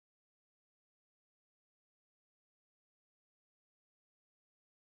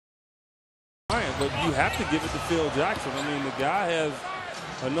but you have to give it to Phil Jackson. I mean, the guy has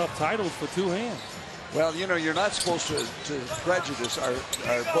enough titles for two hands. Well, you know, you're not supposed to prejudice our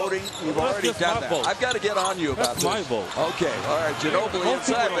voting. You've already done that. I've got to get on you about this. That's my vote. Okay, all right, Ginobili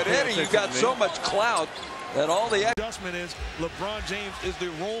inside. But Eddie, you got so much clout that all the adjustment is LeBron James is the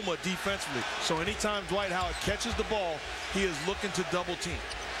Roma defensively. So anytime Dwight Howard catches the ball, he is looking to double team.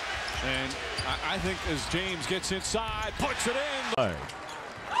 And I think as James gets inside, puts it in.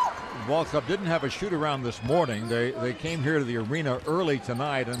 Ball Club didn't have a shoot around this morning. They came here to the arena early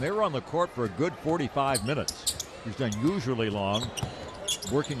tonight, and they were on the court for a good 45 minutes. It's unusually long,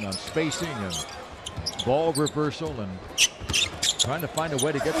 working on spacing and ball reversal and trying to find a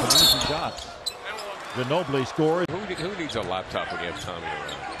way to get some easy shots. Ginobili scores. Who needs a laptop when you have Tommy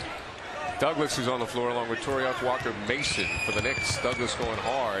around? Douglas is on the floor along with Toriak Walker-Mason for the Knicks. Douglas going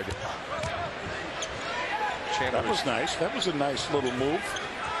hard. That was nice. That was a nice little move.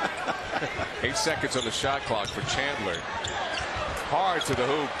 8 seconds on the shot clock for Chandler. Hard to the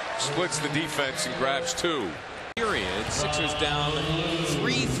hoop. Splits the defense and grabs two. Period. Sixers down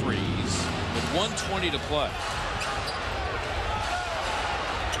 3 threes with 1:20 to play.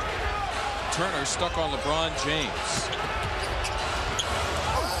 Turner stuck on LeBron James.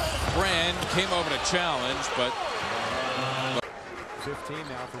 Brand came over to challenge, but 15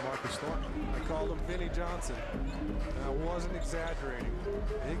 now for Marcus Thornton. I called him Vinnie Johnson, and I wasn't exaggerating.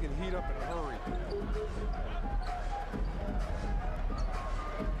 He can heat up in a hurry.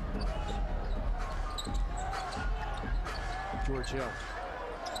 George Hill.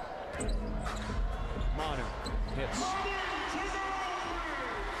 Manu hits.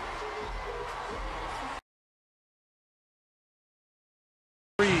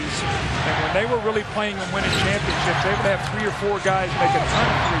 And when they were really playing and winning championships, they would have 3 or 4 guys make a ton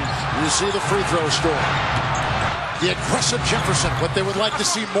of threes. You see the free throw score. The aggressive Jefferson, what they would like to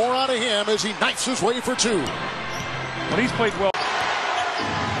see more out of him as he knifes his way for 2. When he's played well.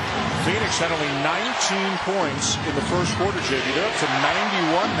 Phoenix had only 19 points in the first quarter, JB. They're up to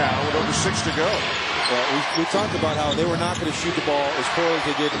 91 now with over 6 to go. Well, we talked about how they were not going to shoot the ball as poorly as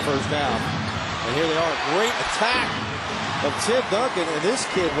they did the first half. And here they are. Great attack of Tim Duncan, and this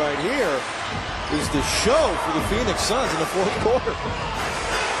kid right here is the show for the Phoenix Suns in the fourth quarter.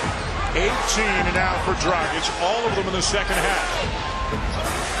 18 and out for Dragic, all of them in the second half.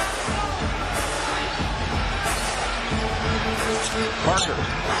 Parker,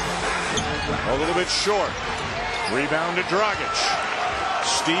 a little bit short. Rebound to Dragic.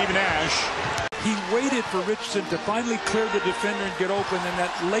 Steve Nash. He waited for Richardson to finally clear the defender and get open, and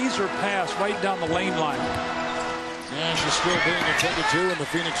that laser pass right down the lane line. Nash is still being attended to in the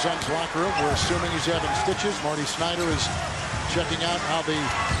Phoenix Suns locker room. We're assuming he's having stitches. Marty Snyder is checking out how the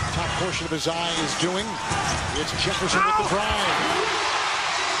top portion of his eye is doing. It's Jefferson with the drive.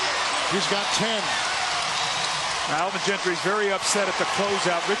 He's got 10. Now, Alvin Gentry is very upset at the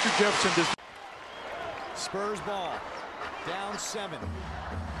closeout. Richard Jefferson does. Spurs ball. Down 7.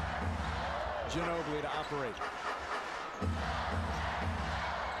 Ginobili to operate.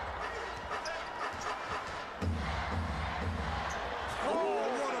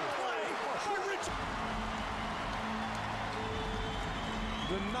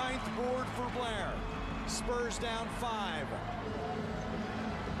 The 9th board for Blair. Spurs down 5.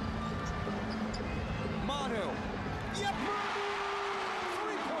 Manu. Yep.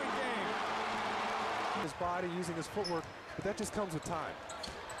 3-point game. His body using his footwork, but that just comes with time.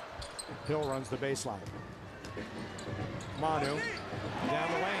 Hill runs the baseline. Manu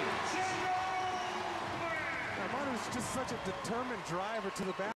down the lane. Now, Manu's just such a determined driver to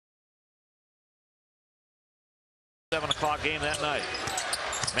the back. 7 o'clock game that night.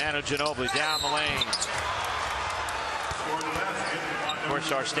 Manu Ginobili down the lane. Of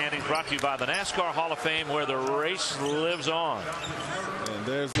course, our standings brought to you by the NASCAR Hall of Fame, where the race lives on. And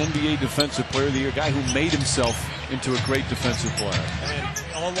there's NBA Defensive Player of the Year, a guy who made himself into a great defensive player. And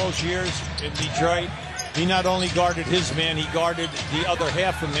all those years in Detroit, he not only guarded his man, he guarded the other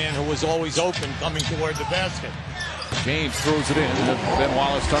half of the man who was always open coming toward the basket. James throws it in. Ben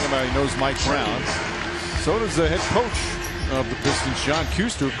Wallace talking about he knows Mike Brown. So does the head coach of the Pistons, John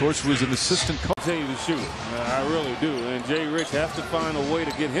Kuster, of course, was an assistant coach. Tell you to shoot. I really do. And Jay Rich has to find a way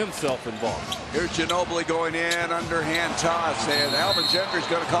to get himself involved. Here's Ginobili going in, underhand toss, and Alvin Gentry's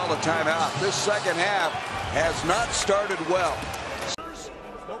going to call a timeout. This second half has not started well.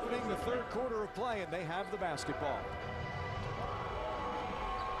 Opening the 3rd quarter of play, and they have the basketball.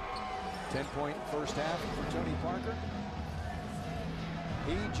 10-point first half for Tony Parker.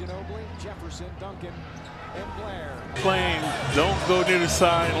 He, Ginobili, Jefferson, Duncan, and Blair. Playing, don't go near the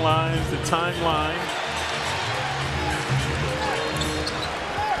sidelines, the timeline.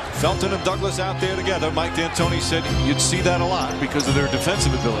 Felton and Douglas out there together. Mike D'Antoni said you'd see that a lot because of their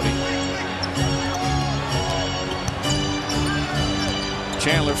defensive ability.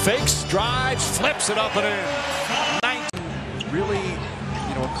 Chandler fakes, drives, flips it up and in. Really,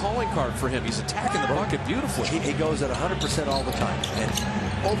 you know, a calling card for him. He's attacking the bucket beautifully. He goes at 100% all the time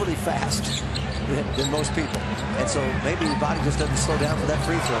and overly fast than most people. And so maybe your body just doesn't slow down for that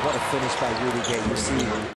free throw. What a finish by Rudy Gay. You see